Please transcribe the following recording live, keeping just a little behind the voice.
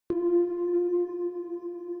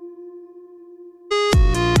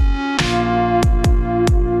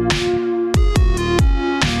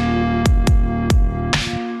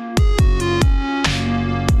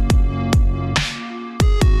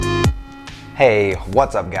Hey,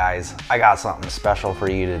 what's up guys? I got something special for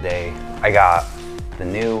you today. I got the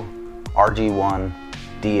new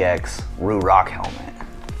RG1-DX Ruroc helmet.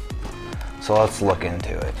 So let's look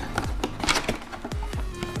into it.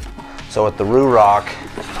 So with the Ruroc,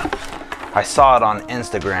 I saw it on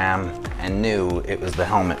Instagram and knew it was the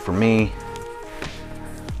helmet for me.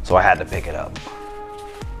 So I had to pick it up.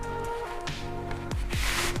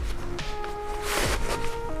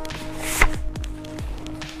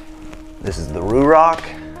 This is the Ruroc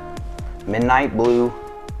Midnight Blue.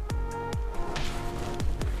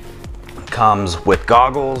 Comes with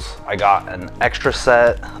goggles. I got an extra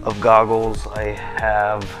set of goggles. I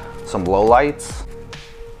have some low lights.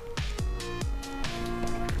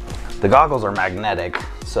 The goggles are magnetic,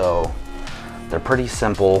 so they're pretty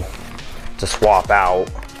simple to swap out.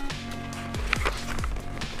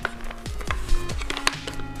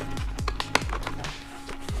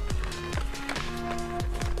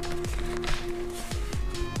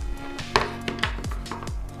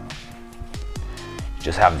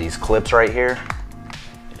 Just have these clips right here.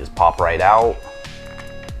 They just pop right out.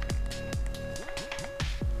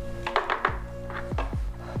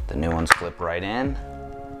 The new ones clip right in.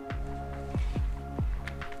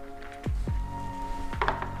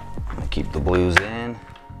 I'm gonna keep the blues in.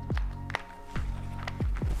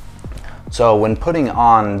 So when putting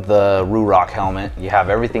on the Ruroc helmet, you have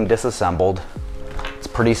everything disassembled. It's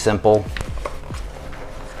pretty simple.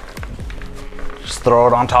 Just throw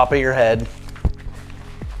it on top of your head.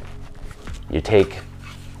 You take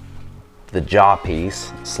the jaw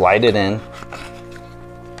piece, slide it in,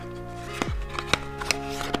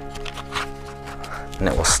 and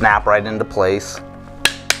it will snap right into place.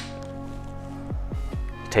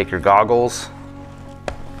 Take your goggles,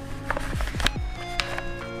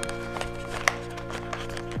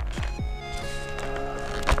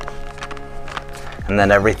 and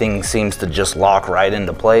then everything seems to just lock right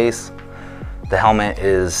into place. The helmet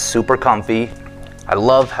is super comfy. I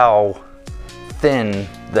love how thin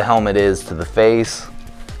the helmet is to the face.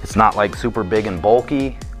 It's not like super big and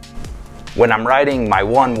bulky. When I'm riding my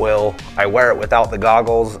one wheel, I wear it without the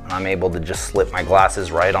goggles and I'm able to just slip my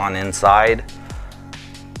glasses right on inside.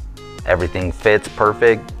 Everything fits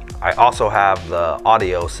perfect. I also have the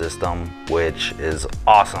audio system, which is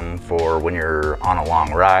awesome for when you're on a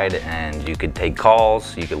long ride and you could take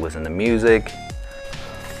calls, you could listen to music.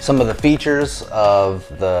 Some of the features of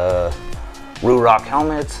the Ruroc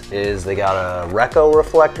helmets is they got a Reco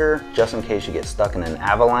reflector just in case you get stuck in an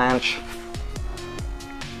avalanche.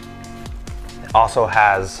 It also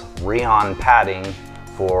has Rayon padding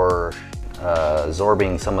for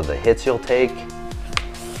absorbing some of the hits you'll take.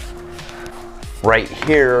 Right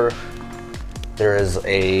here there is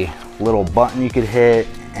a little button you could hit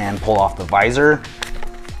and pull off the visor.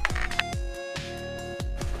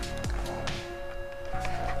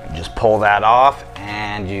 You just pull that off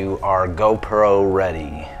and you are GoPro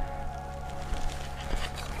ready.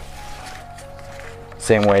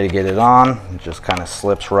 Same way to get it on, it just kind of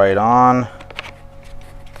slips right on.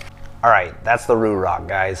 All right, that's the Ruroc,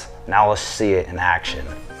 guys. Now let's see it in action.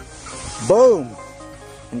 Boom!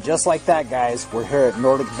 And just like that, guys, we're here at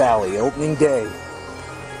Nordic Valley, opening day.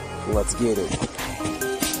 Let's get it.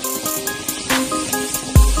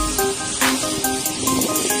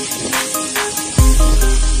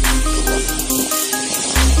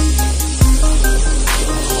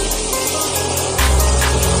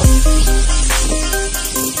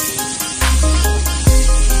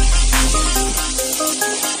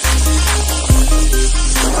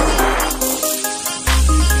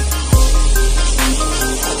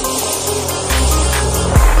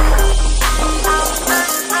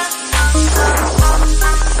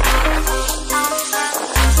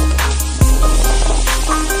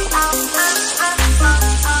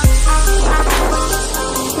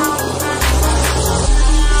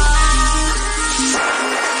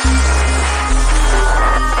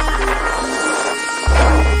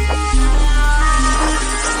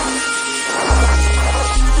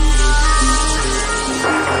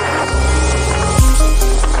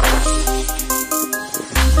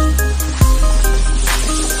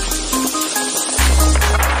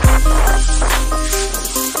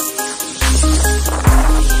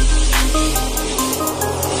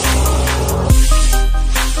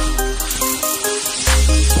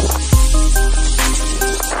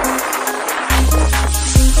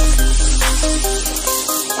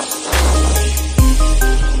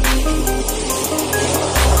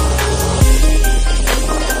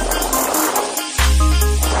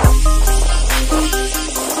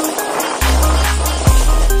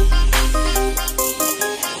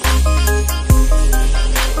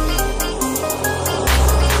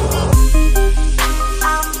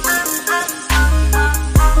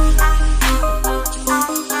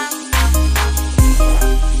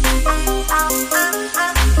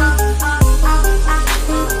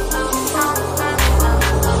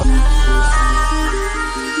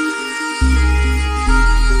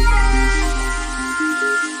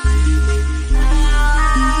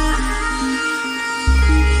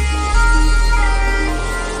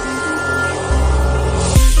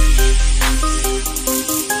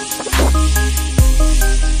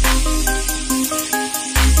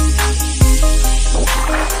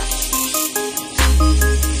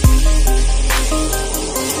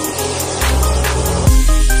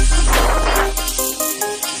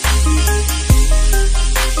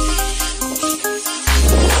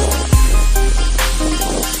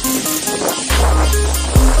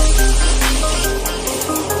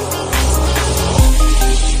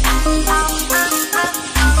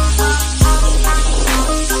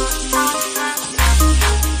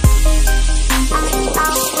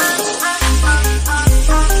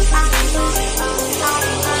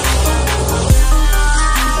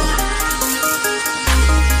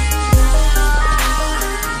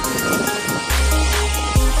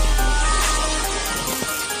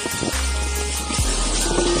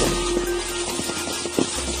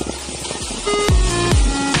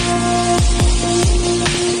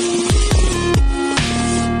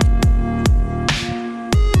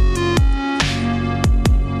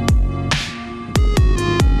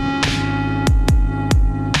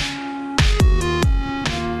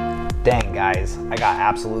 got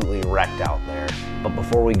absolutely wrecked out there. But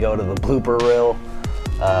before we go to the blooper reel,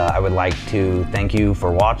 I would like to thank you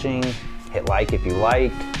for watching. Hit like if you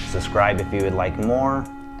liked, subscribe if you would like more,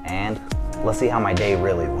 and let's see how my day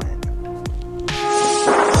really went.